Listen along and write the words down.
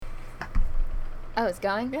Oh, it's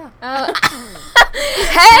going? Yeah. Oh.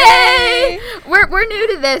 Hey! We're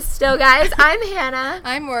new to this still, guys. I'm Hannah.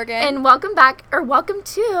 I'm Morgan. And welcome back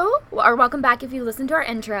if you listen to our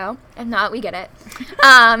intro. If not, we get it.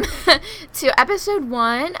 To episode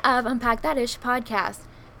 1 of Unpack That Ish podcast.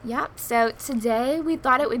 Yep. So today we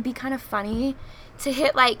thought it would be kind of funny to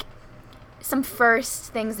hit like some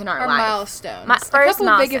first things in our life. Milestones. A couple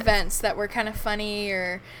of big events that were kind of funny,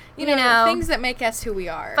 or you know, things that make us who we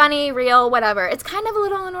are. Funny, real, whatever. It's kind of a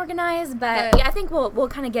little unorganized, but yeah, I think we'll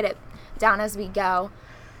kind of get it down as we go.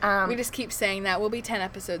 We just keep saying that. We'll be 10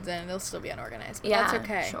 episodes in, and it'll still be unorganized. But that's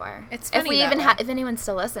okay. Sure. It's funny if we even if anyone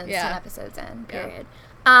still listens, 10 episodes in. Period.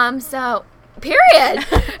 Yeah. Period.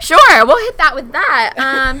 Sure, we'll hit that with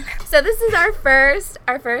that. So this is our first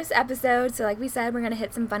episode. So like we said, we're gonna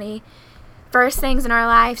hit some funny first things in our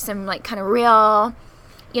life, some like kind of real,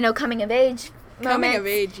 coming of age moments. Coming of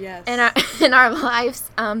age, yes. In our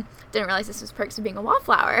lives. Didn't realize this was perks of being a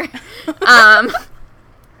wallflower.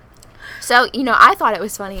 So, I thought it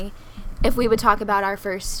was funny if we would talk about our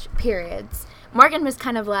first periods. Morgan was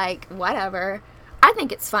kind of like, whatever. I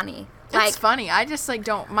think it's funny. It's funny. I just,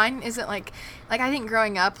 don't... Mine isn't, I think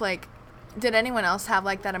growing up, did anyone else have,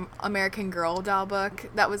 that American Girl doll book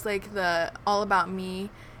that was, the All About Me?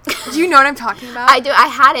 Do you know what I'm talking about? I do. I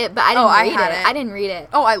had it, but I didn't read it. I didn't read it.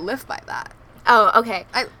 Oh, I live by that. Oh, okay.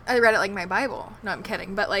 I read it like my Bible. No, I'm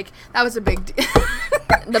kidding. But, that was a big deal.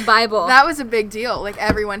 The Bible. That was a big deal.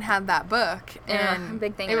 Everyone had that book. And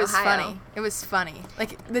big thing it in was Ohio. Funny. It was funny.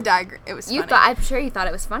 The diagram, it was funny. I'm sure you thought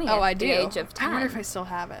it was funny at the age of 10. I wonder if I still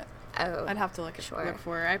have it. Oh. I'd have to look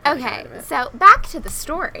for it. Okay, so back to the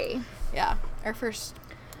story. Yeah, our first.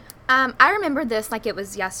 I remember this like it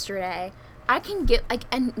was yesterday. I can get,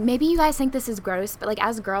 and maybe you guys think this is gross, but,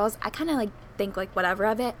 as girls, I kind of, think, whatever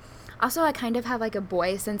of it. Also, I kind of have, a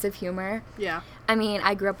boy sense of humor. Yeah. I mean,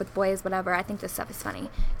 I grew up with boys, whatever. I think this stuff is funny.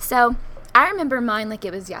 So, I remember mine like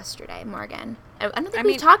it was yesterday, Morgan. I don't think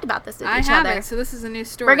we've talked about this with each other. I haven't, so this is a new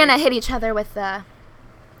story. We're going to hit each other with the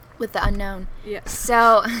unknown. Yeah.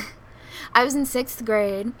 So, I was in 6th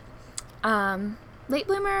grade. Late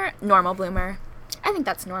bloomer, normal bloomer. I think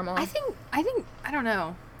that's normal. I think, I don't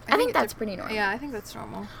know. I think that's pretty normal. Yeah, I think that's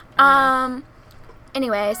normal.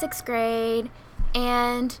 Anyway, 6th grade,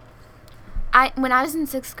 and when I was in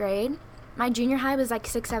 6th grade, my junior high was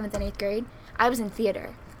 6th, 7th, and 8th grade. I was in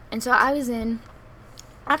theater, and so I was in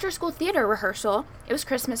after-school theater rehearsal. It was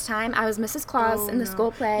Christmas time. I was Mrs. Claus in the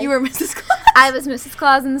school play. You were Mrs. Claus? I was Mrs.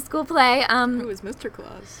 Claus in the school play. Who was Mr.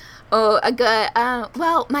 Claus? Oh, a good.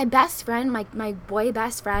 Well, my best friend, my boy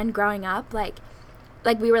best friend, growing up,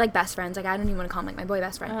 we were best friends. I don't even want to call him my boy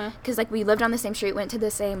best friend, because we lived on the same street, went to the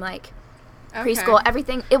same preschool,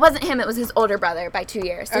 everything. It wasn't him, it was his older brother by 2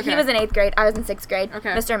 years. So he was in 8th grade, I was in 6th grade. Okay.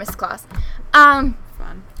 Mr. and Mrs. Claus. Fun.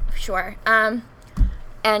 Sure. And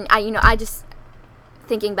I just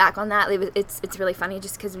thinking back on that, it's really funny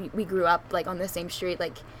just because we grew up on the same street.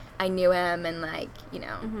 I knew him, and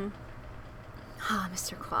Mm-hmm. Oh,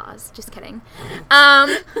 Mr. Claus. Just kidding.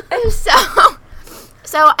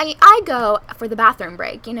 So I go for the bathroom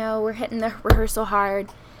break. We're hitting the rehearsal hard.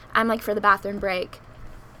 I'm for the bathroom break.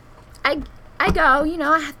 I go,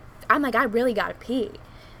 I'm I really gotta pee.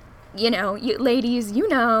 You ladies,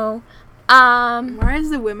 Why is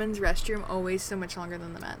the women's restroom always so much longer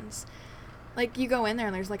than the men's? You go in there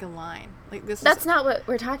and there's a line. That's not what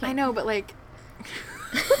we're talking about. I know, but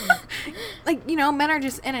men are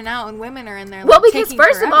just in and out, and women are in there. Well, because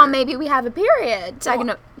first of all, maybe we have a period.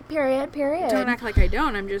 Period. Don't act like I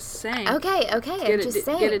don't. I'm just saying. Okay. I'm just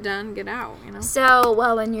saying. Get it done. Get out. So,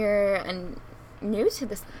 well, when you're new to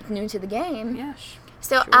the game. Yeah.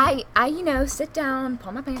 So sure. I sit down,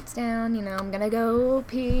 pull my pants down. I'm gonna go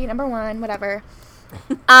pee. Number 1, whatever.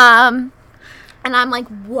 And I'm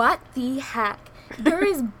what the heck? There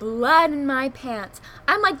is blood in my pants.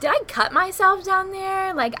 I'm did I cut myself down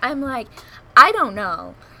there? I don't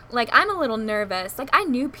know. I'm a little nervous. I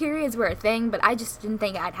knew periods were a thing, but I just didn't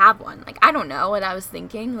think I'd have one. I don't know what I was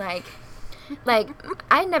thinking. I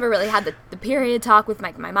never really had the period talk with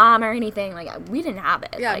my mom or anything. We didn't have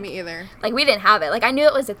it. Yeah, me either. We didn't have it. I knew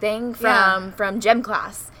it was a thing from gym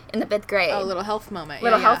class in the 5th grade. Oh, little health moment.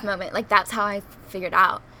 Health moment. That's how I figured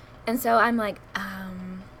out. And so I'm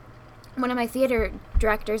one of my theater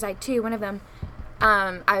directors, I had 2, one of them,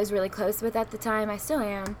 I was really close with at the time. I still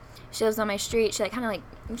am. She lives on my street. She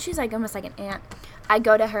she's almost like an aunt. I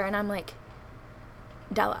go to her and I'm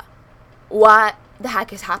Della, what the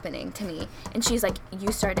heck is happening to me? And she's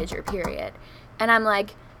you started your period. And I'm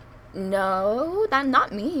no, that's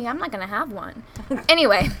not me. I'm not going to have one.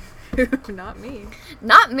 Anyway. Not me.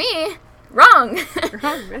 Not me. Wrong.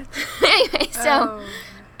 Wrong, bitch. Anyway, so.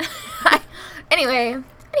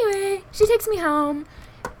 Anyway, she takes me home,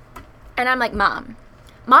 and I'm like,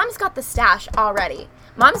 Mom's got the stash already.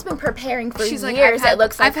 Mom's been preparing for years, it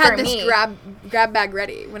looks like, I've had for this me. grab bag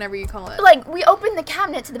ready, whenever you call it. Like, we open the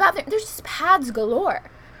cabinet to the bathroom, there's just pads galore.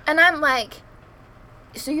 And I'm like,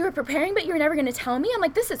 so you were preparing, but you were never going to tell me? I'm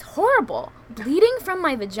like, this is horrible. Bleeding from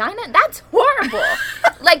my vagina? That's horrible.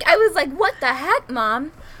 Like, I was like, what the heck,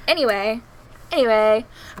 Mom? Anyway, I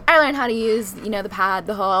learned how to use, the pad,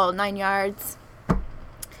 the whole 9 yards.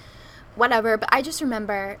 Whatever, but I just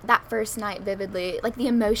remember that first night vividly, like the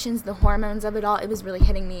emotions, the hormones of it all, it was really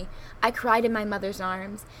hitting me. I cried in my mother's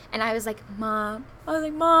arms, and I was like, Mom,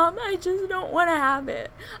 I just don't want to have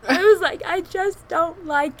it. I was like, I just don't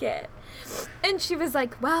like it. And she was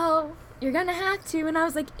like, well, you're gonna have to. And I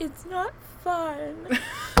was like, it's not fun.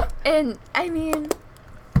 And I mean,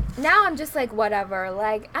 now I'm just like, whatever.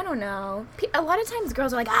 Like, I don't know. A lot of times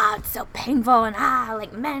girls are like, it's so painful. And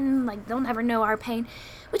like men, like, they'll never know our pain.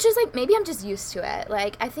 Which is like, maybe I'm just used to it.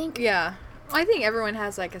 Like, I think. Yeah. I think everyone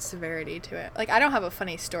has like a severity to it. Like, I don't have a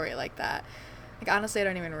funny story like that. Like, honestly, I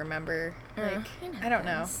don't even remember. Like, I don't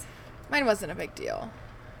know. Mine wasn't a big deal.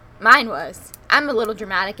 Mine was. I'm a little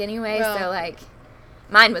dramatic anyway, so, like,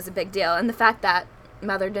 mine was a big deal. And the fact that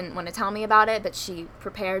Mother didn't want to tell me about it, but she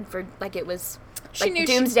prepared for, like, it was, like,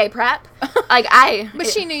 doomsday prep. Like, But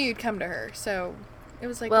she knew you'd come to her, so it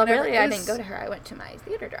was like, well, really, I didn't go to her. I went to my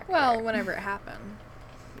theater director. Well, whenever it happened.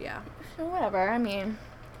 Yeah. So, whatever. I mean,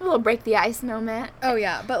 a little break the ice moment. Oh,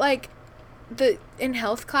 yeah. But, like, in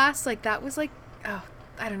health class, like, that was, like,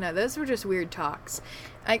 I don't know. Those were just weird talks.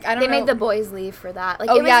 I don't know. They made the boys leave for that. Like,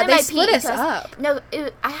 they split us up. No,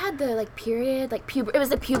 I had the, like, period, like, it was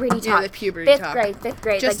the puberty talk. Yeah, the puberty talk. Fifth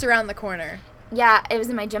grade. Just around the corner. Yeah, it was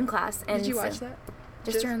in my gym class. And did you watch that?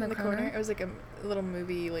 Just around the corner? It was like a little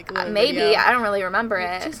movie, like a little maybe. video. I don't really remember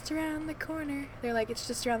it. Just around the corner. They're like, it's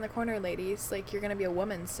just around the corner, ladies. Like, you're going to be a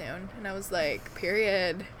woman soon. And I was like,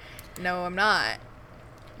 period. No, I'm not.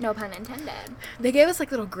 No pun intended. They gave us,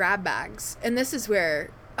 like, little grab bags. And this is where...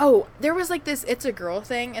 there was, like, this It's a Girl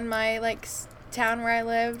thing in my, like, town where I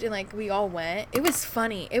lived, and, like, we all went. It was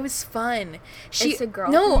funny. It was fun. It's a girl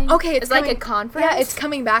No, thing? okay. It's like a conference? Yeah, it's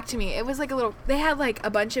coming back to me. It was, like, a little... They had, like, a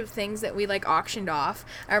bunch of things that we, like, auctioned off.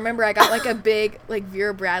 I remember I got, like, a big, like,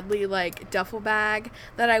 Vera Bradley, like, duffel bag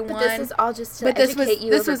that I won. But this is all just to educate you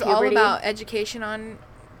this over was puberty. all about education on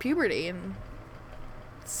puberty and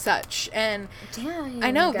such. And dang, I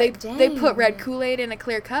know they put red Kool-Aid in a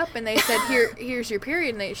clear cup, and they said, here's your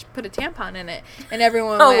period, and they put a tampon in it, and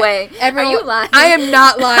everyone went, are you lying? I am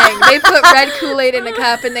not lying. They put red Kool-Aid in a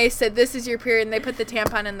cup, and they said, this is your period, and they put the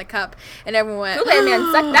tampon in the cup, and everyone went, Kool-Aid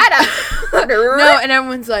man, suck that up. No, and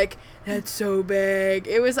everyone's like, that's so big.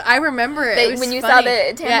 It was, I remember it. It was when you funny.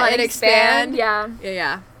 saw the tampon expand,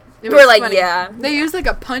 yeah. We were like, funny. Yeah. They used like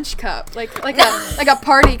a punch cup, like a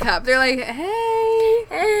party cup. They're like,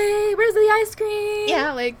 hey, where's the ice cream?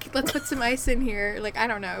 Yeah, like, let's put some ice in here. Like, I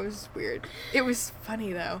don't know. It was weird. It was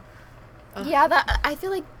funny though. Ugh. Yeah, I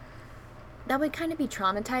feel like that would kind of be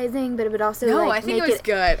traumatizing, but it would also I think it was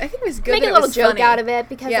good. I think it was good. Make a little joke out of it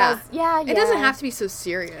because it doesn't have to be so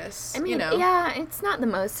serious. I mean, yeah, it's not the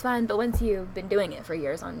most fun, but once you've been doing it for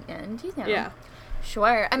years on end, Yeah.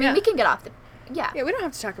 Sure. I mean, we can get off the. Yeah. Yeah, we don't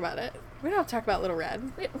have to talk about it. We don't have to talk about Little Red.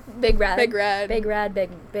 Big Red.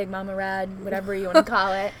 Big Mama Red, whatever you want to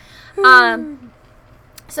call it.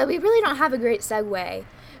 So we really don't have a great segue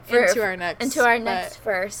into our next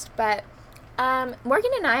first, but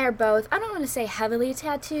Morgan and I are both, I don't want to say heavily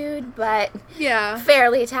tattooed, but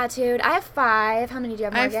fairly tattooed. I have 5. How many do you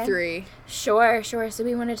have, Morgan? I have 3. Sure. So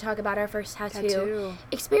we want to talk about our first tattoo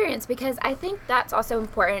experience, because I think that's also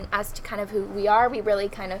important as to kind of who we are. We really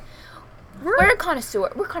kind of we're a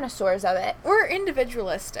connoisseur. We're connoisseurs of it. We're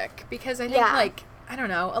individualistic because I think, like, I don't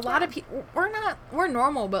know, a lot of people, we're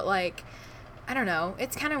normal, but, like, I don't know,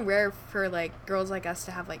 it's kind of rare for, like, girls like us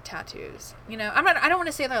to have, like, tattoos. You know, I don't want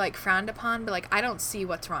to say they're, like, frowned upon, but, like, I don't see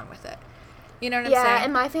what's wrong with it. You know what I'm saying? Yeah,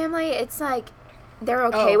 in my family, it's, like, they're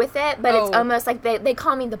okay with it, but it's almost like they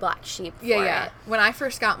call me the black sheep for it. When I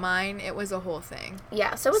first got mine, it was a whole thing.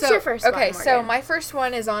 Yeah, so what's your first one, Morgan? So my first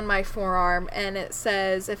one is on my forearm, and it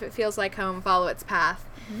says, if it feels like home, follow its path.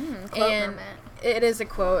 And it is a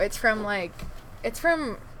quote. It's from,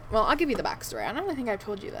 well, I'll give you the backstory. I don't think I've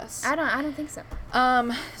told you this. I don't think so.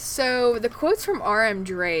 So the quote's from R.M.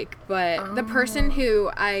 Drake, but the person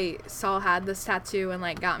who I saw had this tattoo and,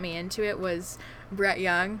 like, got me into it was Brett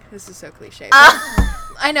Young. This is so cliche.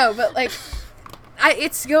 I know, but, like,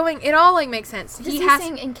 it all like makes sense. Does he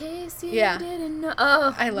sing In Case You Didn't Know?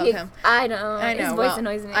 Oh, I love him. I know. His voice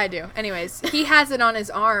annoys me. I do. Anyways, he has it on his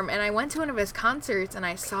arm, and I went to one of his concerts and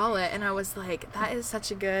I saw it, and I was like, that is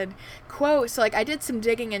such a good quote. So like I did some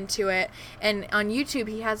digging into it, and on YouTube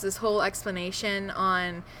he has this whole explanation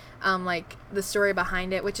on like the story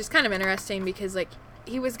behind it, which is kind of interesting because like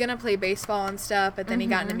he was gonna play baseball and stuff, but then he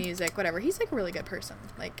got into music, whatever. He's like a really good person.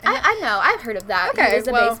 Like I know, I've heard of that. Okay, he was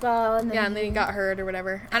a baseball, and then he got hurt or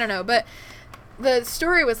whatever. I don't know, but the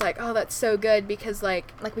story was like, oh, that's so good because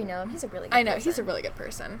like we know him. He's a really good person. person. He's a really good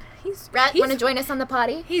person. Rhett, want to join us on the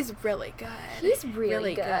potty? He's really good. He's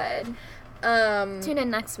really good. Tune in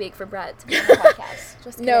next week for Brett to be on the podcast.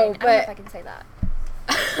 Just kidding. No, but I don't know if I can say that.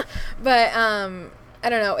 But I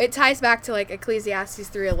don't know. It ties back to like Ecclesiastes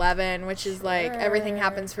 3:11, which is like everything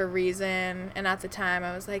happens for a reason. And at the time,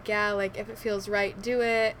 I was like, yeah, like if it feels right, do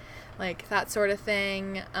it, like that sort of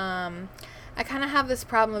thing. I kind of have this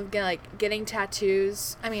problem of getting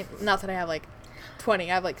tattoos. I mean, not that I have like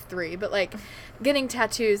 20, I have like 3, but like getting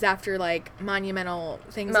tattoos after like monumental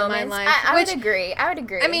things Moments. in my life. I would agree.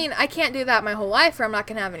 I mean, I can't do that my whole life or I'm not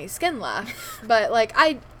gonna have any skin left. But like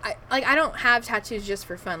I don't have tattoos just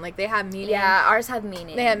for fun. Like they have meaning. Yeah, ours have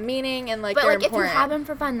meaning. They have meaning and like but they're like important. if you have them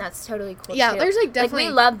for fun, that's totally cool. Yeah, too. there's like definitely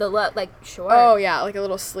we love the look. Like sure. Oh yeah, like a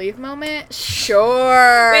little sleeve moment.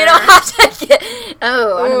 Sure. We don't have to get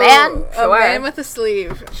a man. Sure. A man with a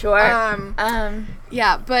sleeve. Sure.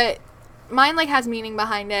 Yeah, but mine like has meaning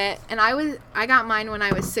behind it, and I got mine when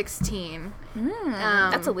I was 16.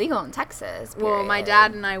 That's illegal in Texas. Period. Well, my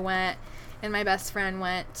dad and I went, and my best friend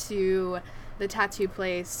went to the tattoo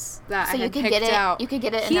place that I had picked out. You could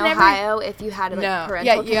get it in Ohio if you had like parental consent.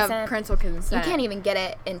 Yeah, you have parental consent. You can't even get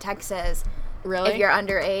it in Texas. Really? If you're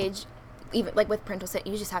underage, even like with parental consent,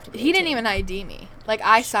 you just have to be 18. He didn't even ID me. Like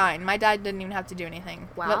I signed. My dad didn't even have to do anything.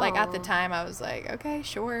 Wow. But like at the time, I was like, okay,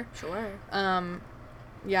 sure. Sure.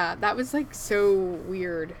 Yeah, that was like so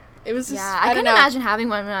weird. It was just, I couldn't imagine having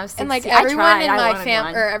one when I was 16. And like everyone in my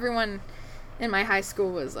family or everyone in my high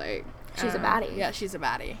school was like, she's a baddie. Yeah, she's a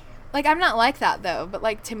baddie. Like I'm not like that though, but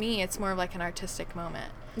like to me it's more of like an artistic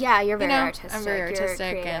moment. Yeah, you're very artistic. I'm very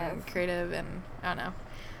artistic and creative and I don't know.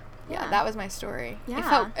 Yeah, that was my story.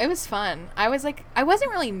 Yeah. It was fun. I wasn't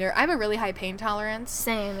really I have a really high pain tolerance.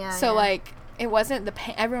 Same, yeah. So like it wasn't the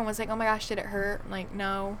pain. Everyone was like, "Oh my gosh, did it hurt?" I'm like,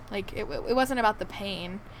 no. Like it wasn't about the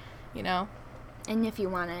pain, you know. And if you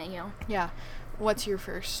want it, you know. Yeah. What's your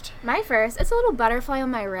first? My first, it's a little butterfly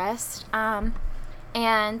on my wrist. And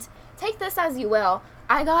take this as you will.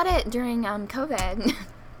 I got it during COVID.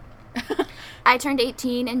 I turned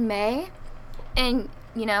 18 in May, and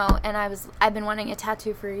you know, and I've been wanting a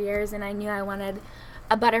tattoo for years, and I knew I wanted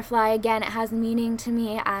a butterfly again. It has meaning to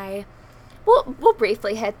me. We'll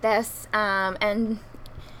briefly hit this, and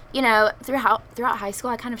you know, throughout high school,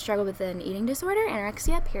 I kind of struggled with an eating disorder,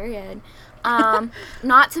 anorexia, period.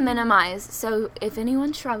 Not to minimize. So if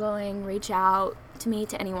anyone's struggling, reach out to me,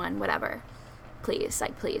 to anyone, whatever. Please,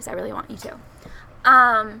 I really want you to.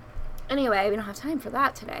 Anyway, we don't have time for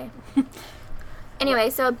that today. Anyway,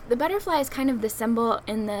 so the butterfly is kind of the symbol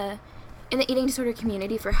in the eating disorder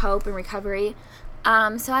community for hope and recovery.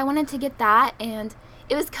 So I wanted to get that, and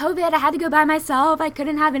it was COVID. I had to go by myself. I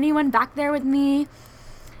couldn't have anyone back there with me.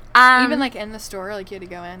 Even like in the store, like you had to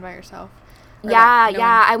go in by yourself.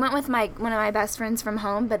 Yeah. I went with one of my best friends from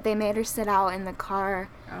home, but they made her sit out in the car,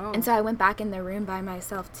 and so I went back in the room by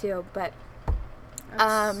myself too. But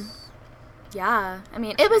yeah, I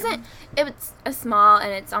mean, it was a small,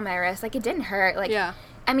 and it's on my wrist. Like, it didn't hurt. Like, yeah.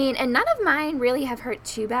 I mean, and none of mine really have hurt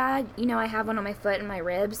too bad. You know, I have one on my foot and my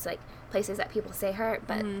ribs, like places that people say hurt,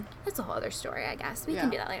 but that's a whole other story, I guess. We can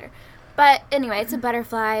do that later. But anyway, it's a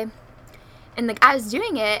butterfly, and I was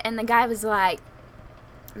doing it, and the guy was like,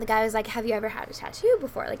 have you ever had a tattoo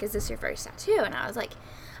before? Like, is this your first tattoo? And I was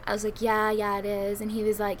like, yeah, it is. And he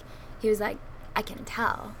was like, I can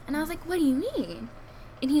tell. And I was like, what do you mean?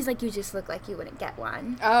 And he's like, you just look like you wouldn't get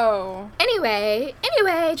one. Oh. Anyway,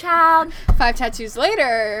 child. 5 tattoos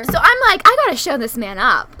later. So I'm like, I gotta show this man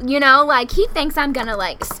up. You know, like, he thinks I'm gonna,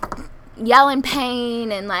 like, yell in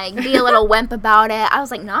pain and, like, be a little wimp about it. I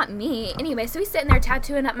was like, not me. Anyway, so he's sitting there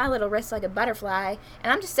tattooing up my little wrist like a butterfly.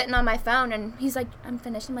 And I'm just sitting on my phone, and he's like, I'm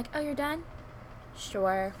finished. I'm like, oh, you're done?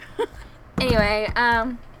 Sure. Anyway,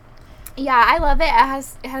 yeah, I love it.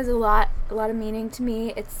 It has a lot of meaning to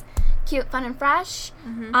me. It's cute, fun, and fresh,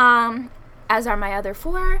 as are my other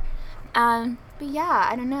 4. But yeah,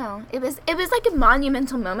 I don't know. It was like a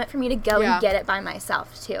monumental moment for me to go and get it by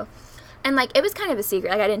myself too, and like it was kind of a secret.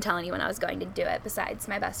 Like, I didn't tell anyone I was going to do it besides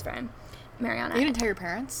my best friend, Mariana. You didn't tell your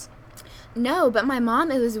parents? No, but my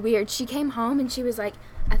mom, it was weird. She came home and she was like,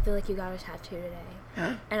 I feel like you got a tattoo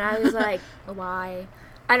today. And I was like, why?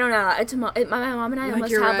 I don't know. My mom and I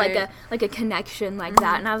almost have right. like a connection like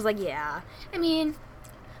that. And I was like, yeah. I mean,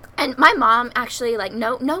 and my mom actually, like,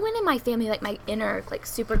 no one in my family, like my inner, like,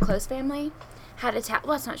 super close family had a tattoo.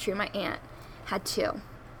 Well, that's not true. My aunt had 2.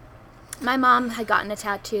 My mom had gotten a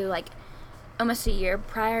tattoo, like, almost a year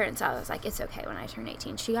prior, and so I was like, it's okay when I turn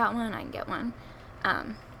 18. She got one, I can get one.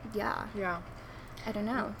 Yeah. Yeah. I don't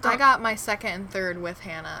know. I got my 2nd and 3rd with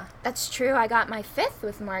Hannah. That's true. I got my 5th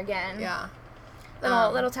with Morgan. Yeah.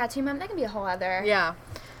 Little tattoo moment. That can be a whole other Yeah.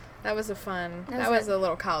 That was a fun, that was a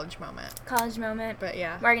little college moment. college moment. But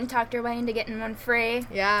yeah. Morgan talked her way into getting one free.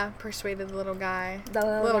 Yeah, persuaded the little guy.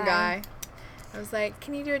 The little guy. I was like,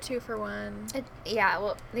 can you do a 2-for-1? Yeah,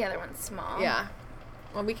 well, the other one's small. Yeah.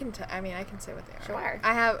 Well, we can, I can say what they are. Sure.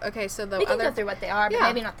 I have, okay, so the We can other. go through what they are, but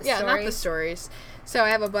maybe not the stories. Yeah, not the stories. So I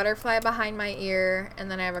have a butterfly behind my ear,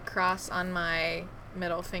 and then I have a cross on my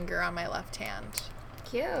middle finger on my left hand.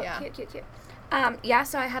 Cute. Yeah. Cute. Yeah,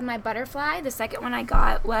 so I had my butterfly. The second one I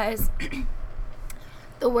got was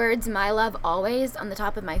the words "My love always" on the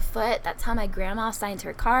top of my foot. That's how my grandma signs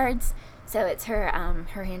her cards. So it's her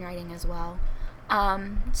handwriting as well.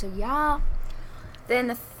 So yeah. Then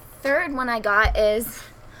the third one I got is,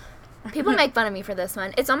 people make fun of me for this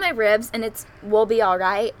one. It's on my ribs, and it's "We'll be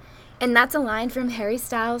alright." And that's a line from Harry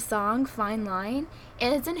Styles' song, Fine Line.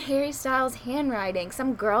 And it's in Harry Styles' handwriting.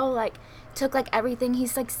 Some girl, like, took, like, everything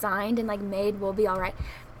he's, like, signed and, like, made "We'll be alright."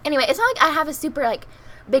 Anyway, it's not like I have a super, like,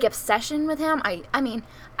 big obsession with him. I mean,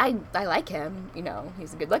 I like him. You know,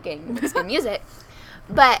 he's good looking. Makes good music.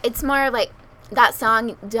 But it's more like, that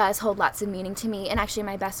song does hold lots of meaning to me. And actually,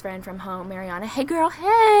 my best friend from home, Mariana, hey girl,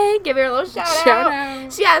 hey, give her a little shout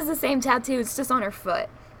out. She has the same tattoo. It's just on her foot.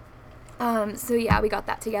 So yeah, we got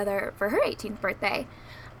that together for her 18th birthday.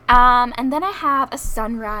 And then I have a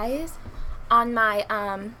sunrise on my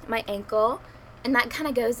my ankle, and that kind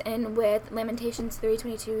of goes in with Lamentations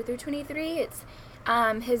 3:22 through 23. It's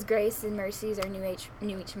His grace and mercies are new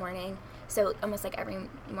each morning. So almost like every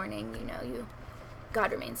morning, you know,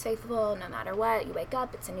 God remains faithful no matter what. You wake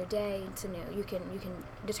up, it's a new day, it's a new, you can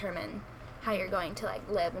determine how you're going to, like,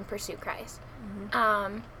 live and pursue Christ.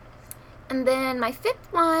 Mm-hmm. And then my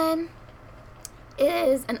 5th one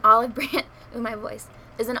is an olive branch. Ooh, my voice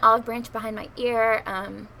is an olive branch behind my ear.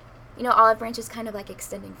 You know, olive branch is kind of like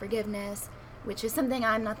extending forgiveness, which is something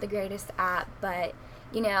I'm not the greatest at, but,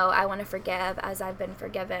 you know, I want to forgive as I've been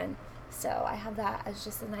forgiven. So I have that as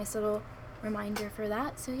just a nice little reminder for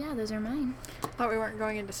that. So yeah, those are mine. I thought we weren't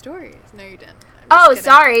going into stories. No, you didn't. Oh, kidding.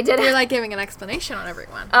 Sorry. Did I? You're like giving an explanation on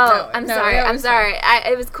everyone. Oh, I'm sorry. I'm sorry.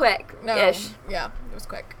 It was quick. No. Yeah, it was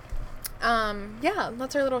quick. Yeah,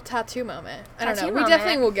 that's our little tattoo moment. I don't know. Moment. We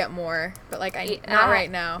definitely will get more, but like not right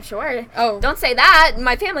now. Sure. Oh, don't say that.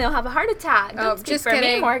 My family will have a heart attack. Don't just for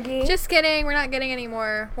kidding. Me, Morgie. Just kidding. We're not getting any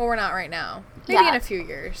more. Well, we're not right now. Maybe in a few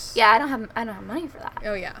years. Yeah, I don't have money for that.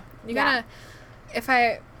 Oh yeah. You gotta.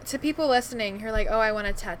 To people listening who are like, oh, I want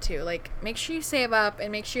a tattoo, like, make sure you save up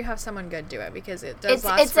and make sure you have someone good do it, because it does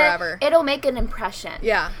last forever. It'll make an impression.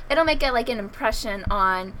 Yeah. It'll make it like an impression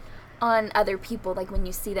on other people, like when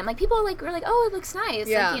you see them. Like people like were like, oh, it looks nice.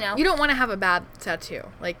 Yeah. Like, you know. You don't want to have a bad tattoo.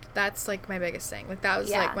 Like that's like my biggest thing. Like that was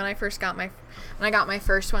like when I got my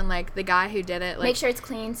first one, like the guy who did it, like, make sure it's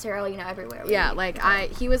clean, sterile, you know, everywhere. Yeah, like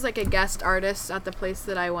he was like a guest artist at the place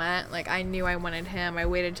that I went. Like I knew I wanted him. I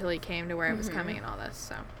waited till he came to where I was coming and all this.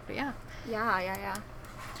 So, but yeah. Yeah.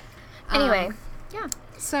 Anyway, yeah.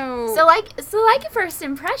 So like first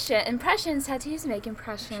impressions, tattoos make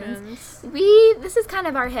impressions. This is kind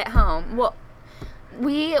of our hit home. Well,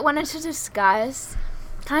 we wanted to discuss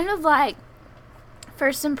kind of like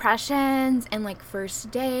first impressions and like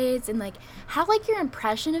first dates, and like how like your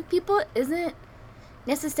impression of people isn't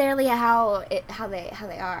necessarily how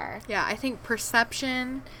they are. Yeah, I think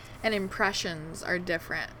perception and impressions are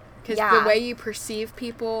different. Because the way you perceive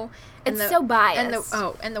people, and it's so biased.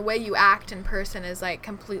 And the way you act in person is like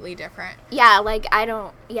completely different. Yeah, like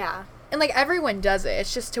and like everyone does it.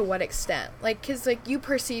 It's just to what extent. Like, because like you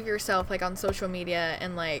perceive yourself like on social media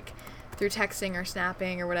and like through texting or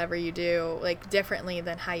snapping or whatever you do, like differently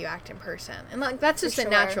than how you act in person. And like that's just a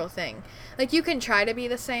natural thing. Like you can try to be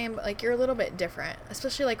the same, but like you're a little bit different,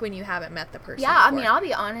 especially like when you haven't met the person. Yeah, before. I mean, I'll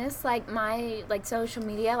be honest, like my like social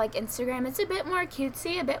media, like Instagram, it's a bit more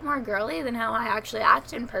cutesy, a bit more girly than how I actually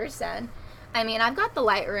act in person. I mean, I've got the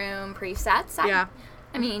Lightroom presets. I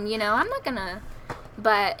mean, you know, I'm not gonna,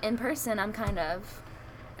 but in person I'm kind of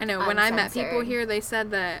I know, when I met people here, they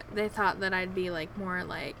said that they thought that I'd be like more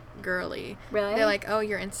like girly. Really? They're like, oh,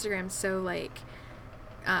 your Instagram's so like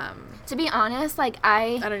To be honest, like,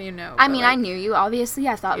 I don't even know. I mean, I knew you, obviously.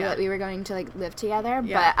 I thought that we were going to, like, live together.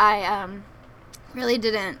 Yeah. But I really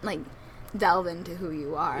didn't, like, delve into who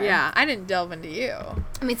you are. Yeah, I didn't delve into you.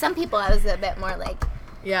 I mean, some people I was a bit more, like...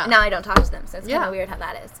 Yeah. Now I don't talk to them, so it's kind of weird how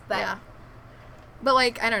that is. But... Yeah. But,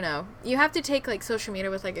 like, I don't know. You have to take, like, social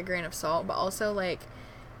media with, like, a grain of salt, but also, like,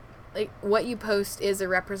 what you post is a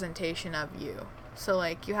representation of you. So,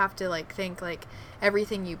 like, you have to, like, think, like,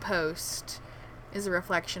 everything you post is a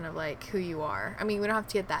reflection of, like, who you are. I mean, we don't have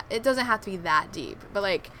to get that. It doesn't have to be that deep. But,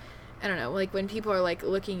 like, I don't know. Like, when people are, like,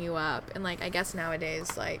 looking you up, and, like, I guess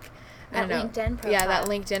nowadays, like, I don't know. LinkedIn profile. Yeah, that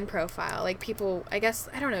LinkedIn profile. Like, people, I guess,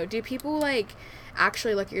 I don't know. Do people, like,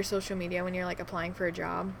 actually look at your social media when you're, like, applying for a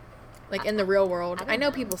job? Like, in the real world. I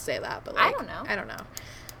know people say that, but, like... I don't know. I don't know.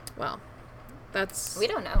 Well, that's... We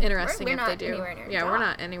don't know. Interesting we're if not they do. Anywhere near yeah, job. we're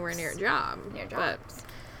not anywhere near a job. Near jobs.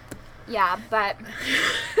 Yeah, but...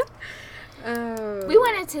 Oh. We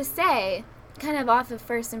wanted to say, kind of off of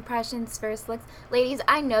first impressions, first looks... Ladies,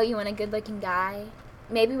 I know you want a good-looking guy.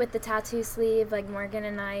 Maybe with the tattoo sleeve, like Morgan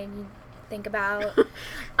and I... think about.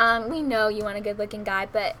 We know you want a good-looking guy,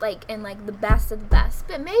 but, like, in, like, the best of the best.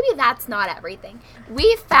 But maybe that's not everything.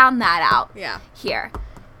 We found that out here,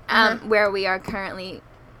 where we are currently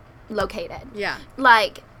located. Yeah.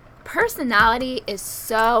 Like, personality is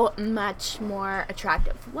so much more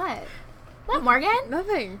attractive. What? What, Morgan?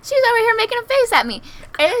 Nothing. She's over here making a face at me.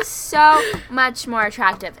 It is so much more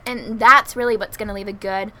attractive. And that's really what's going to leave a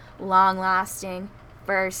good, long-lasting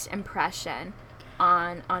first impression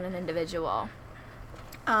on an individual.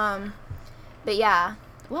 But yeah,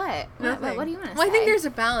 what do you want to say? Well, I think there's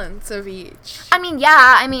a balance of each. I mean,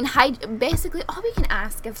 yeah, I mean, basically, all we can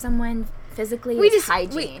ask of someone physically is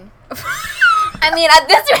hygiene. I mean, at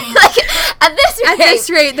this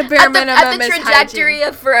rate, the bare minimum at the trajectory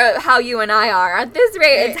of for how you and I are. At this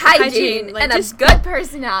rate, it's hygiene like, and a good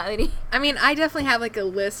personality. I mean, I definitely have like a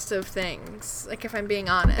list of things. Like, if I'm being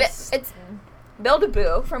honest, It's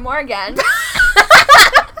Build-A-Boo for Morgan.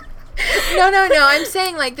 No. I'm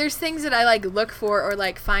saying, like, there's things that I, like, look for or,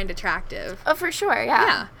 like, find attractive. Oh, for sure, yeah.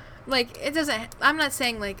 Yeah. Like, it doesn't... I'm not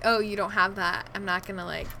saying, like, oh, you don't have that. I'm not gonna,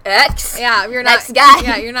 like... X. Yeah, you're not... Next guy.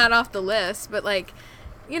 Yeah, you're not off the list. But, like,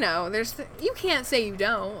 you know, there's... you can't say you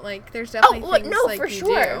don't. Like, there's definitely things, like, for you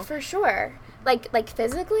sure, do. for sure. Like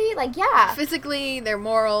physically, like, yeah. Physically, their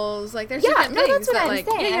morals, like, there's different things that's what that, I'm like...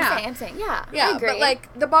 saying. Yeah, I'm saying, yeah. Yeah, I agree. but,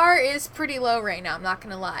 like, the bar is pretty low right now. I'm not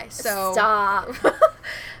gonna lie. So... Stop.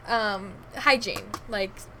 Hygiene.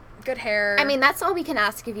 Like... good hair. I mean, that's all we can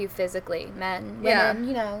ask of you physically, men, women,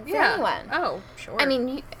 you know, for anyone. Oh, sure. I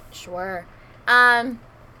mean, sure.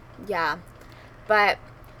 Yeah. But,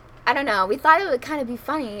 I don't know. We thought it would kind of be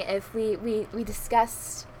funny if we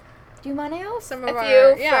discussed, do you want to? Some of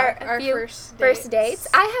our first dates.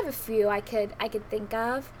 I have a few I could think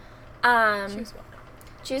of. Choose one.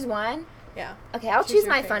 Choose one? Yeah. Okay, I'll Choose choose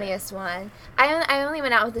my your favorite. funniest one. I only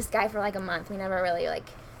went out with this guy for like a month. We never really, like,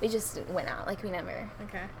 we just went out. Like, we never...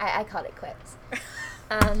 Okay. I called it quits.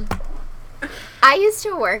 I used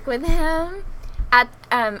to work with him at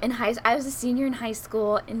in high... I was a senior in high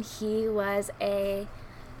school, and he was a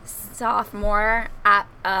sophomore at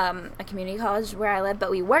a community college where I lived, but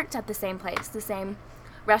we worked at the same place, the same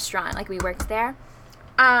restaurant. Like, we worked there.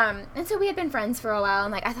 And so we had been friends for a while,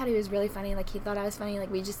 and, like, I thought he was really funny. Like, he thought I was funny. Like,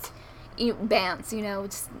 we just... bants, you know,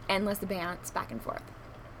 just endless bants back and forth.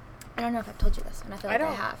 I don't know if I've told you this, and I feel like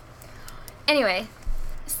I have. Anyway,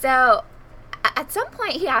 so at some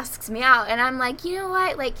point he asks me out, and I'm like, you know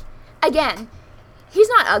what? Like, again, he's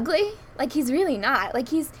not ugly. Like, he's really not. Like,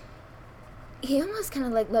 he almost kind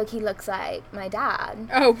of like low-key looks like my dad.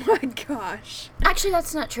 Oh my gosh. Actually,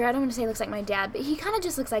 that's not true. I don't want to say he looks like my dad, but he kind of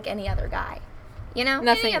just looks like any other guy. You know?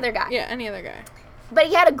 Any other guy. Yeah, any other guy. But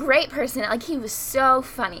he had a great personality. Like, he was so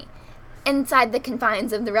funny. Inside the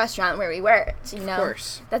confines of the restaurant where we worked, you know. Of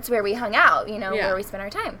course. That's where we hung out, you know, where we spent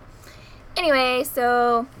our time. Anyway,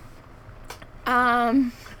 so,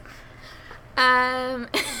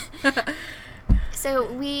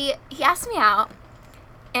 so he asked me out,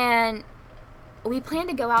 and we planned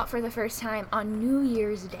to go out for the first time on New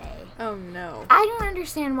Year's Day. Oh, no. I don't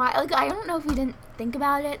understand why. Like, I don't know if we didn't think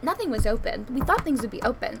about it. Nothing was open. We thought things would be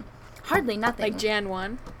open. Hardly nothing. Like Jan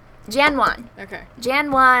 1? Jan 1. Okay.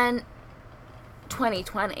 Jan 1...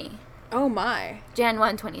 2020. Oh my. Jan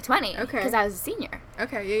 1, 2020. Okay. Because I was a senior.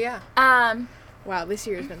 Okay, yeah. Wow, this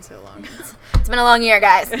year has been so long. It's been a long year,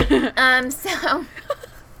 guys.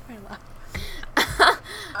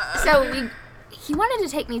 So he wanted to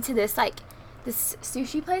take me to this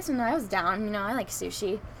sushi place when I was down. You know, I like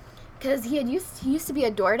sushi. Because he used to be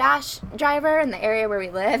a DoorDash driver in the area where we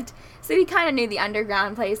lived. So he kind of knew the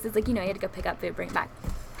underground places. Like, you know, he had to go pick up food, bring it back.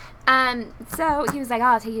 So he was like, oh,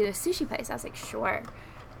 I'll take you to a sushi place. I was like, sure.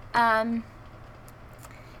 But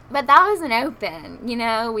that wasn't open. You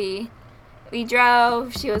know, we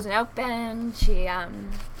drove. She wasn't open.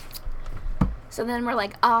 So then we're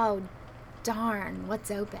like, oh, darn, what's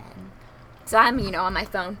open? So I'm, on my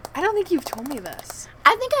phone. I don't think you've told me this.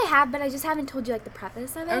 I think I have, but I just haven't told you, like, the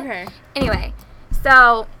preface of it. Okay. Anyway,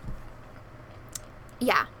 so,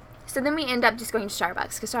 yeah. So then we end up just going to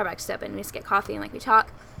Starbucks, because Starbucks is open. We just get coffee and, like, we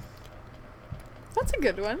talk. That's a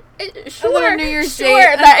good one. Sure. A little New Year's Day.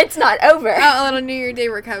 Sure, that it's not over. A little New Year's Day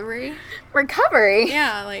recovery. Recovery?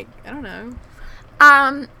 Yeah, like, I don't know.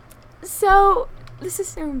 So, this is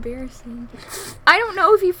so embarrassing. I don't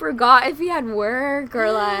know if he forgot if he had work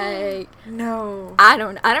or, like... No. I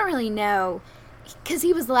don't really know. Because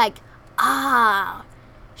he was like,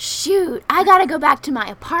 shoot, I gotta go back to my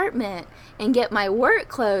apartment and get my work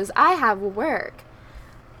clothes. I have work.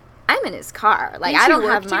 I'm in his car. Like, I don't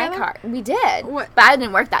have my car. We did. What? But I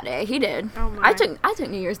didn't work that day. He did. Oh my. I took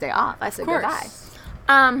New Year's Day off. I said goodbye.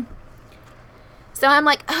 So I'm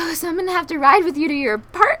like, so I'm gonna have to ride with you to your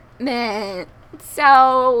apartment.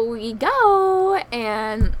 So we go,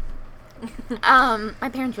 and my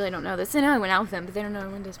parents really don't know this. They know I went out with him, but they don't know I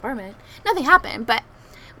went to his apartment. Nothing happened, but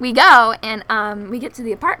we go, and we get to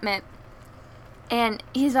the apartment, and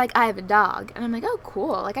he's like, I have a dog. And I'm like, oh,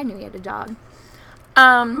 cool. Like, I knew he had a dog.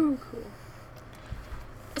 Cool.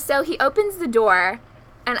 So he opens the door,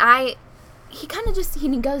 and he kind of just, he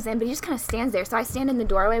goes in, but he just kind of stands there. So I stand in the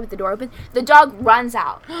doorway with the door open. The dog runs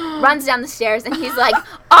out, runs down the stairs, and he's like,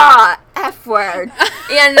 F word.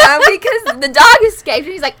 Because the dog escaped,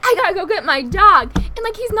 and he's like, I gotta go get my dog. And,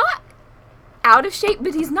 like, he's not out of shape,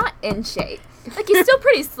 but he's not in shape. Like, he's still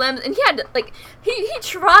pretty slim, and he had to, like, he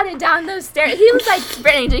trotted down those stairs. He was, like,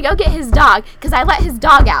 sprinting to go get his dog, because I let his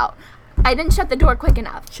dog out. I didn't shut the door quick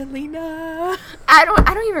enough. Shalina. I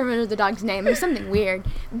don't even remember the dog's name. It was something weird.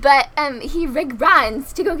 But he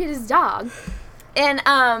runs to go get his dog. And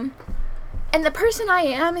the person I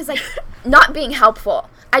am is, like, not being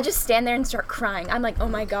helpful. I just stand there and start crying. I'm like, oh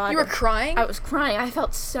my God. You were crying? I was crying. I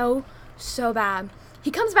felt so bad.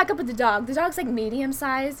 He comes back up with the dog. The dog's, like, medium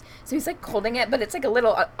sized, so he's, like, holding it, but it's, like, a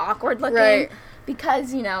little awkward looking. Right.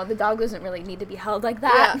 Because, the dog doesn't really need to be held like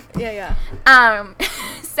that. Yeah.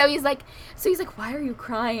 So he's like, why are you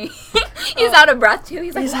crying? He's out of breath, too.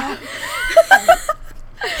 He's like, he's like,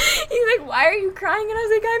 why are you crying? And I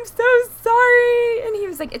was like, I'm so sorry. And he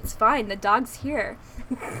was like, it's fine. The dog's here.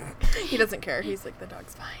 He doesn't care. He's like, the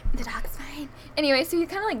dog's fine. The dog's fine. Anyway, so he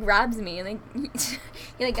kind of, like, grabs me, and, like,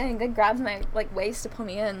 he, like, grabs my, like, waist to pull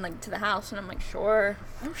me in, like, to the house, and I'm like, sure.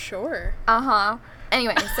 Oh, sure. Uh-huh.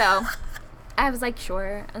 Anyway, so I was like,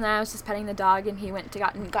 sure, and then I was just petting the dog, and he went to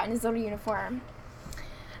got in his little uniform.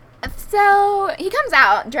 So he comes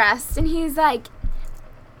out dressed, and he's like,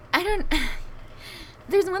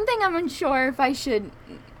 there's one thing I'm unsure if I should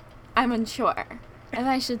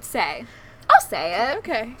say. I'll say it.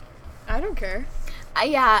 Okay. I don't care.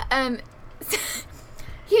 Yeah,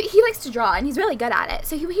 he likes to draw, and he's really good at it.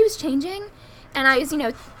 So he was changing, and I was,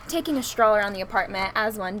 taking a stroll around the apartment,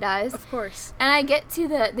 as one does. Of course. And I get to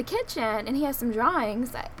the kitchen, and he has some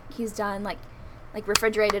drawings that he's done, like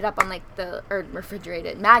refrigerated up on, like,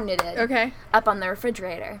 magneted. Okay. Up on the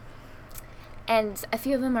refrigerator. And a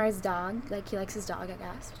few of them are his dog. Like, he likes his dog, I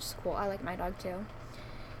guess, which is cool. I like my dog, too.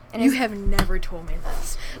 And you have never told me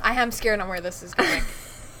this. I am scared on where this is going.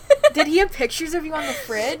 Did he have pictures of you on the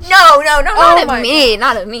fridge? No, not of me.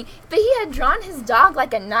 Not of me. But he had drawn his dog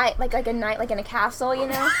like a knight, like in a castle,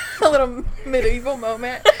 A little medieval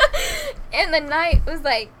moment. And the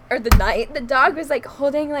dog was, like,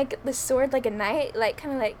 holding, like, the sword like a knight, like,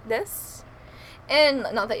 kind of like this. And,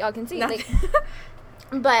 not that y'all can see. Like,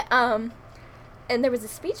 but, and there was a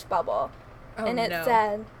speech bubble. Oh, and it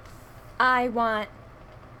said,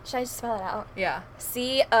 should I just spell it out? Yeah.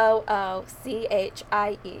 COOCHIE.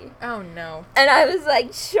 Oh, no. And I was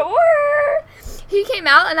like, sure. He came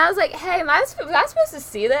out, and I was like, hey, was I supposed to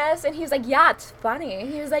see this? And he was like, yeah, it's funny.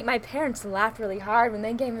 He was like, my parents laughed really hard when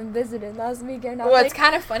they came and visited last weekend. Well, it's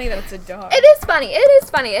kind of funny that it's a dog. It is funny.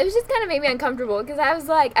 It was just kind of made me uncomfortable, because I was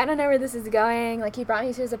like, I don't know where this is going. Like, he brought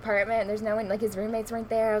me to his apartment, and there's no one, like, his roommates weren't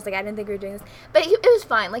there. I was like, I didn't think we were doing this. But it was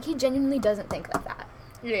fine. Like, he genuinely doesn't think like that.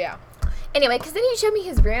 Yeah. Anyway, because then he showed me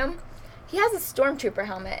his room. He has a stormtrooper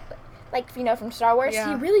helmet, like, from Star Wars. Yeah.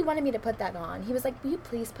 He really wanted me to put that on. He was like, will you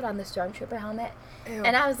please put on the stormtrooper helmet? Ew.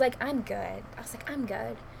 And I was like, I'm good.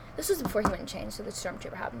 This was before he went and changed, so the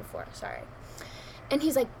stormtrooper happened before. Sorry. And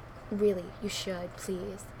he's like, really, you should,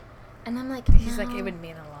 please. And I'm like, He's no. like, it would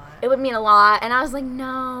mean a lot. it would mean a lot. And I was like,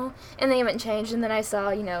 no. And they haven't changed. And then I saw,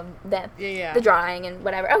 you know, the drawing and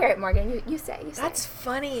whatever. Okay, Morgan, you say. That's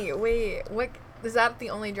funny. Wait, what? Is that the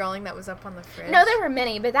only drawing that was up on the fridge? No, there were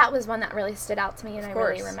many, but that was one that really stood out to me, and I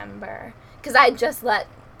really remember. Because I just let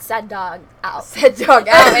said dog out. Said dog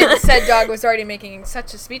out, and said dog was already making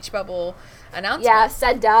such a speech bubble announcement. Yeah,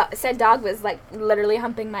 said dog was, like, literally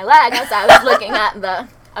humping my leg as I was looking at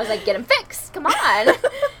I was like, get him fixed. Come on.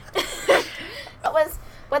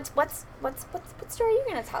 What story are you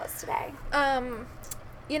going to tell us today?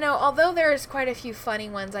 You know, although there's quite a few funny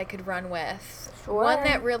ones I could run with, one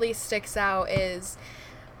that really sticks out is,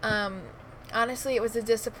 honestly, it was a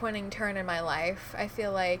disappointing turn in my life, I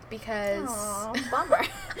feel like, because... Aww, bummer.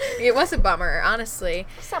 It was a bummer, honestly.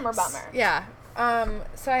 Summer bummer. Yeah.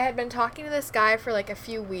 So I had been talking to this guy for, like, a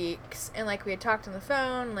few weeks, and, like, we had talked on the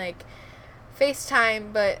phone, like,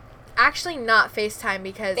 FaceTime, but actually not FaceTime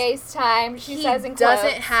because... FaceTime, she says in he quotes.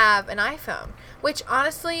 doesn't have an iPhone, which,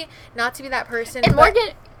 honestly, not to be that person... And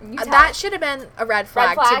Morgan... that should have been a red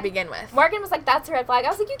flag to begin with. Morgan was like, that's a red flag. I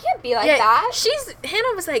was like, you can't be like that.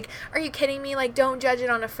 Hannah was like, are you kidding me? Like, don't judge it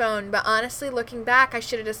on a phone. But honestly, looking back, I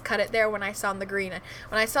should have just cut it there when I saw the green.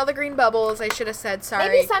 When I saw the green bubbles, I should have said, sorry.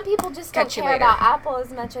 Maybe some people just don't care about Apple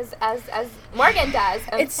as much as Morgan does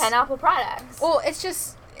of 10 Apple products. Well,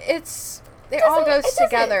 it all goes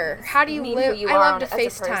together. How do you live? I love to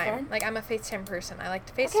FaceTime. Like, I'm a FaceTime person. I like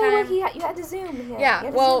to FaceTime. Okay, well, you had to Zoom. Yeah,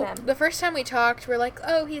 well, the first time we talked, we're like,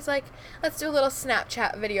 he's like, let's do a little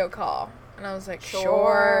Snapchat video call. And I was like,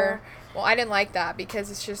 sure. Well, I didn't like that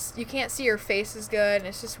because it's just, you can't see your face as good, and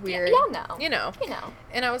it's just weird. You know.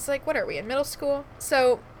 And I was like, what are we, in middle school?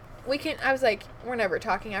 So, I was like, we're never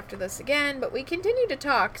talking after this again, but we continued to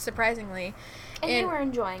talk, surprisingly. And you were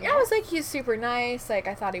enjoying it. I was like, he's super nice. Like,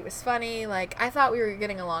 I thought he was funny. Like, I thought we were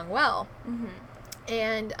getting along well. Mm-hmm.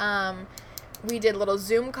 And we did little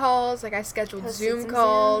Zoom calls. Like, I scheduled Zoom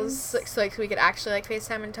calls so we could actually, like,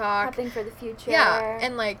 FaceTime and talk. Prepping for the future. Yeah.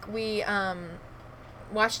 And, like, we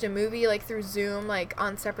watched a movie, like, through Zoom, like,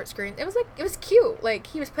 on separate screens. It was cute. Like,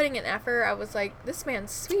 he was putting in effort. I was like, this man's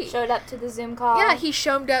sweet. Showed up to the Zoom call. Yeah, he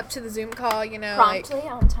showed up to the Zoom call, you know. Promptly,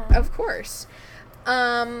 on time. Of course.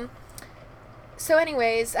 So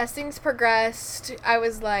anyways, as things progressed, I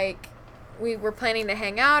was like, we were planning to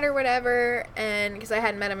hang out or whatever, and because I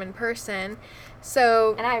hadn't met him in person,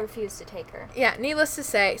 so... And I refused to take her. Yeah, needless to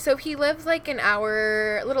say. So he lived like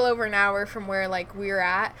a little over an hour from where like we were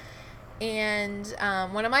at, and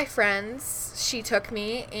one of my friends, she took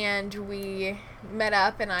me, and we met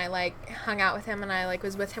up, and I like hung out with him, and I like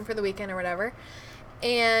was with him for the weekend or whatever,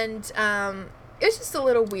 and it was just a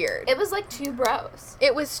little weird. It was like two bros.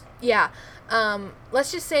 It was, yeah.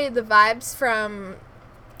 Let's just say the vibes from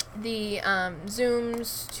the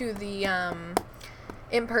Zooms to the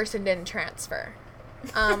in-person didn't transfer.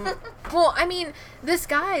 Well, I mean, this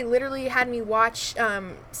guy literally had me watch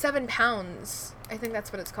 7 Pounds. I think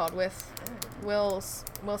that's what it's called, with Will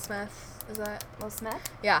Smith. Is that Will Smith?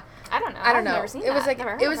 Yeah. I don't know. I've never seen it was that.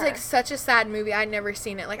 like like such a sad movie. I'd never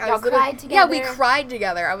seen it. Like Y'all cried together? Yeah, we cried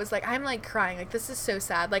together. I was like, I'm like crying. Like, this is so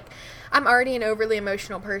sad. Like, I'm already an overly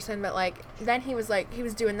emotional person, but like then he was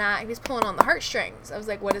doing that. He was pulling on the heartstrings. I was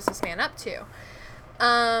like, what is this man up to?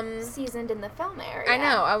 Seasoned in the film area. I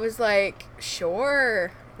know. I was like,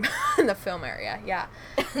 sure. In the film area, yeah.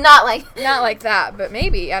 Not like that, but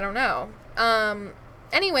maybe. I don't know.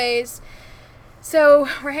 Anyways, so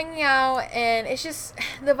we're hanging out, and it's just,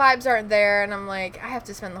 the vibes aren't there, and I'm like, I have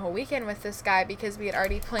to spend the whole weekend with this guy because we had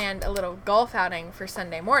already planned a little golf outing for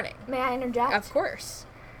Sunday morning. May I interject? Of course.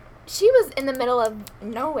 She was in the middle of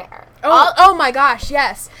nowhere. Oh my gosh,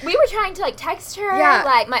 yes. We were trying to, like, text her, yeah.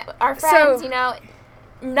 like, our friends,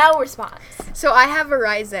 no response. So I have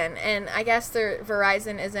Verizon, and I guess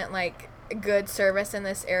Verizon isn't, like, a good service in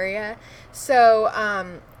this area.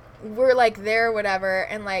 So, we're, like, there, whatever,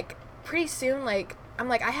 and, like, pretty soon, like, I'm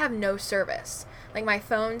like, I have no service. Like, my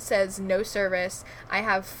phone says no service. I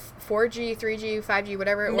have 4G, 3G, 5G,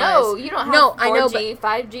 whatever it was. No, you don't have 4G, I know,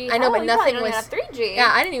 5G. I know, but nothing was... You don't have 3G.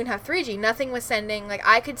 Yeah, I didn't even have 3G. Nothing was sending. Like,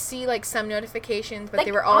 I could see, like, some notifications, but like,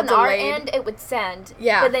 they were all delayed. On our end, it would send.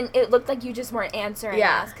 Yeah. But then it looked like you just weren't answering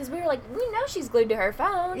us. Because we were like, we know she's glued to her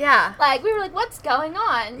phone. Yeah. Like, we were like, what's going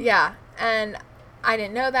on? Yeah. And I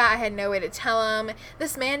didn't know that. I had no way to tell him.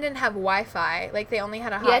 This man didn't have Wi-Fi. Like, they only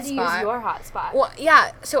had a hotspot. You had to use your hotspot. Well,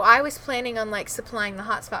 yeah. So I was planning on, like, supplying the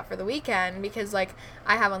hotspot for the weekend because, like,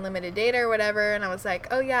 I have unlimited data or whatever. And I was like,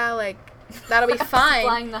 oh, yeah, like, that'll be fine.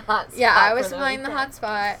 Supplying the hotspot. Yeah, I was supplying the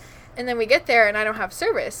hotspot. And then we get there, and I don't have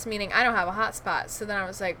service, meaning I don't have a hotspot. So then I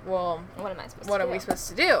was like, well, what am I supposed to do? What are we supposed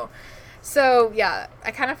to do? So, yeah,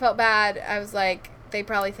 I kind of felt bad. I was like, they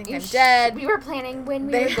probably think I'm dead. We were planning when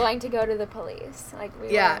we were going to go to the police. Like,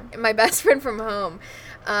 My best friend from home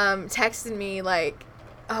texted me, like,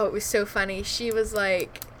 oh, it was so funny. She was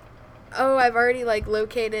like, oh, I've already, like,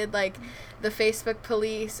 located, like, the Facebook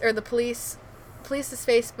police, or the police's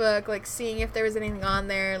Facebook, like, seeing if there was anything on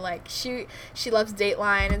there. Like, she loves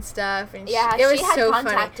Dateline and stuff, and yeah, it was she had so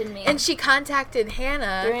contacted funny. me. And she contacted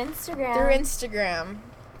Hannah through Instagram.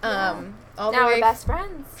 All the now way we're best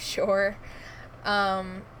friends. Sure.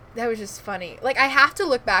 That was just funny. Like, I have to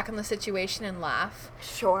look back on the situation and laugh.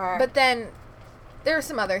 Sure. But then there were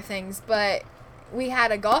some other things, but we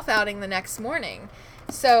had a golf outing the next morning.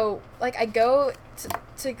 So, like, I go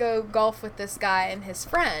to go golf with this guy and his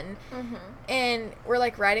friend, and we're,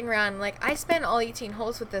 like, riding around. Like, I spent all 18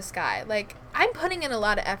 holes with this guy. Like, I'm putting in a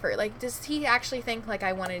lot of effort. Like, does he actually think, like,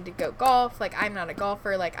 I wanted to go golf? Like, I'm not a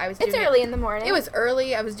golfer. Like, I was doing It's early in the morning. It was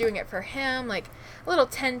early. I was doing it for him. Like, a little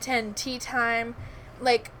 10:10 tea time.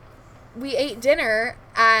 Like, we ate dinner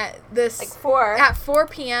at this... Like 4. At 4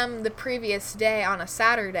 p.m. the previous day on a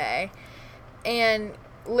Saturday. And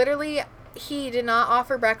literally... He did not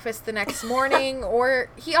offer breakfast the next morning, or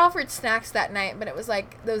he offered snacks that night, but it was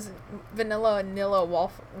like those vanilla and Nilla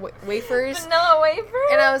wafers. Vanilla wafer?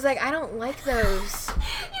 And I was like, I don't like those.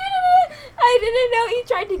 I didn't know he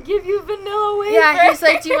tried to give you vanilla wafer. Yeah, he's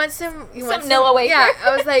like, do you want some? Some Nilla wafer? Yeah,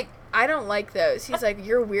 I was like, I don't like those. He's like,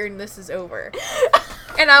 you're weird and this is over.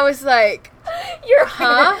 And I was like,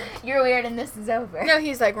 You're weird and this is over. No,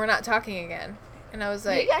 he's like, we're not talking again. And I was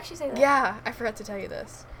like, Did you actually say that? Yeah, I forgot to tell you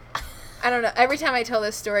this. I don't know. Every time I tell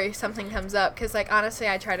this story, something comes up. Because, like, honestly,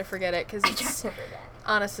 I try to forget it. Because it's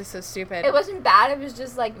honestly so stupid. It wasn't bad. It was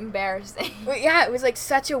just, like, embarrassing. Well, yeah, it was, like,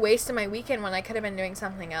 such a waste of my weekend when I could have been doing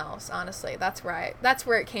something else, honestly. That's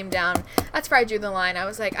where it came down. That's where I drew the line. I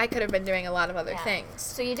was like, I could have been doing a lot of other things.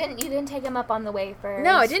 So you didn't take him up on the wafers?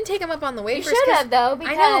 No, I didn't take him up on the wafers. You should have, though,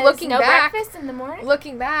 because I know, looking no back, breakfast in the morning?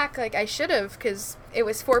 Looking back, like, I should have, because it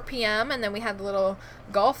was 4 p.m., and then we had the little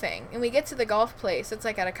golfing. And we get to the golf place. It's,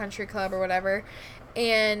 like, at a country club or whatever.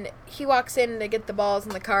 And he walks in to get the balls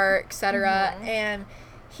in the cart, etc. And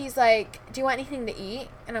he's like, do you want anything to eat?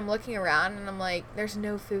 And I'm looking around, and I'm like, there's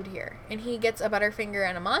no food here. And he gets a Butterfinger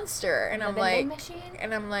and a Monster. And I'm like... machine?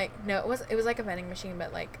 And I'm like, no, it was like a vending machine,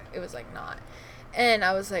 but, like, it was, like, not. And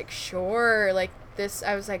I was like, sure, like, this...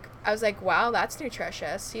 I was like, wow, that's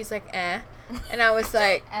nutritious. He's like, eh. And I was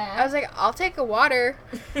like, I'll take a water.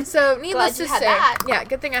 So, needless to say... Yeah,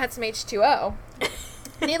 good thing I had some H2O.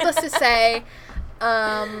 Needless to say...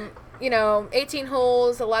 18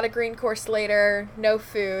 holes, a lot of green course later, no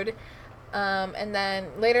food. And then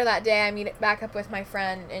later that day, I meet back up with my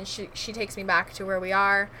friend, and she takes me back to where we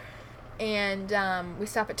are. And we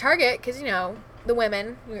stop at Target because, the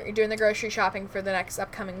women, we're doing the grocery shopping for the next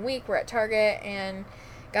upcoming week. We're at Target and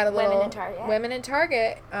got a little... Women in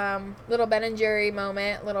Target. Little Ben & Jerry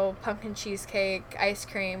moment, little pumpkin cheesecake, ice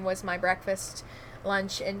cream was my breakfast,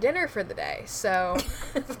 lunch, and dinner for the day. So,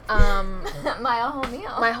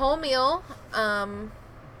 my whole meal.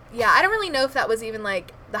 Yeah, I don't really know if that was even,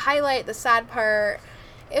 like, the highlight, the sad part.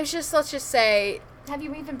 It was just, let's just say... Have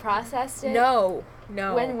you even processed it? No.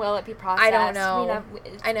 When will it be processed? I don't know.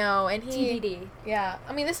 I know, and TBD. Yeah.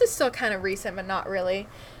 I mean, this is still kind of recent, but not really.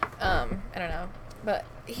 I don't know. But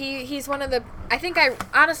he's one of the... I think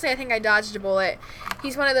I dodged a bullet.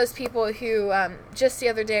 He's one of those people who, just the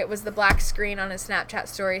other day, it was the black screen on his Snapchat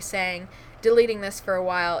story saying, deleting this for a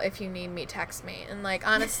while. If you need me, text me. And, like,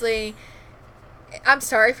 honestly, I'm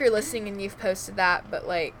sorry if you're listening and you've posted that, but,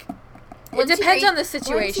 like, it depends on the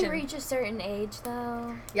situation. Once you reach a certain age,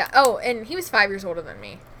 though. Yeah. Oh, and he was 5 years older than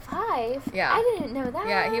me. 5? Yeah. I didn't know that.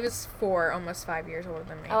 Yeah, he was 4, almost 5 years older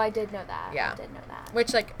than me. Oh, I did know that. Yeah. I did know that.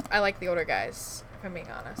 Which, like, I like the older guys, if I'm being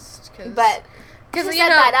honest. But to set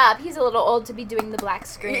that up, he's a little old to be doing the black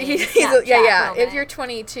screen. Yeah. Moment. If you're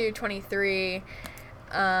 22, 23,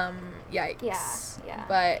 yikes. Yeah.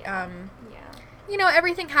 But,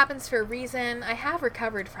 everything happens for a reason. I have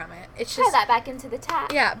recovered from it. It's just... Try that back into the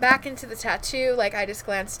tat. Yeah, back into the tattoo. Like, I just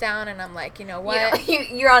glanced down and I'm like, you know what?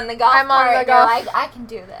 You're on the golf I'm on the golf. You're like, I can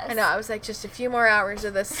do this. I know. I was like, just a few more hours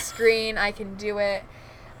of this screen. I can do it.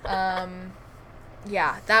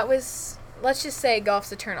 Yeah, that was... Let's just say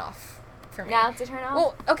golf's a turnoff for me. Now it's a turnoff?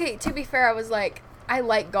 Well, okay, to be fair, I was like, I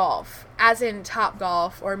like golf. As in Top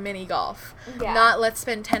Golf or mini golf. Yeah. Not let's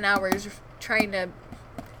spend 10 hours trying to...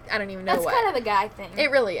 I don't even know That's what. kind of a guy thing.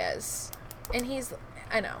 It really is. And he's...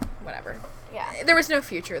 I know. Whatever. Yeah. There was no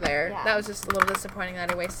future there. Yeah. That was just a little disappointing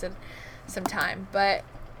that I wasted some time. But,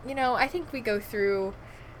 I think we go through...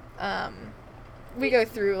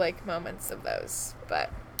 like, moments of those. But,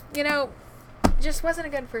 just wasn't a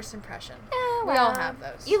good first impression. Yeah, we all have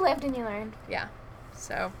those. You lived and you learned. Yeah.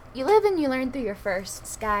 So you live and you learn through your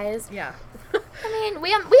firsts, guys. yeah. I mean,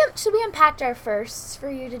 should we unpacked our firsts for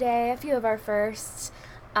you today? A few of our firsts.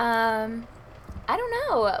 I don't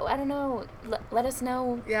know. Let us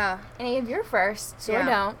know Yeah. any of your firsts or Yeah.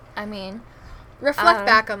 don't. I mean, Reflect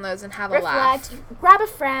back on those and have a laugh. grab a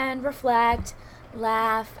friend, reflect,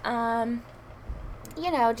 laugh,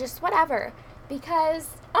 just whatever. Because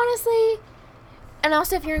honestly, and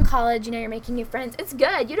also if you're in college, you're making new friends, it's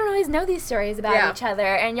good. You don't always know these stories about each other,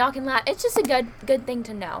 and y'all can laugh. It's just a good thing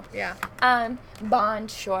to know. Yeah. Bond,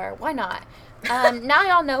 sure, why not? Now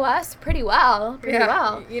y'all know us pretty well.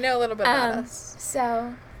 You know a little bit about us.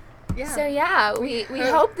 So Yeah. yeah, we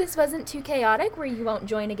hope this wasn't too chaotic where you won't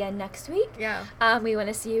join again next week. Yeah. We want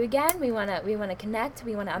to see you again. We want to connect.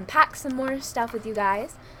 We want to unpack some more stuff with you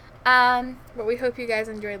guys. But we hope you guys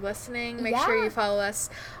enjoyed listening. Make sure you follow us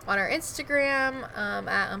on our Instagram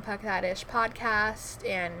at Unpack That Ish Podcast,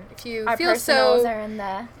 and if you our feel personals so are in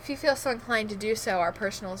the if you feel so inclined to do so, our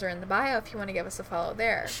personals are in the bio. If you want to give us a follow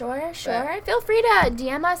there. Sure. Feel free to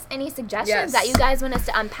DM us any suggestions that you Yes. guys want us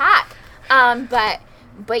to unpack.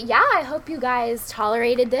 But yeah, I hope you guys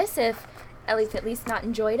tolerated this. If at least not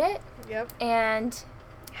enjoyed it. Yep. And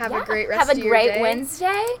Have a great rest of your day. Have a great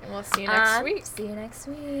Wednesday. And we'll see you next week. See you next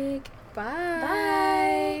week.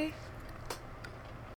 Bye. Bye.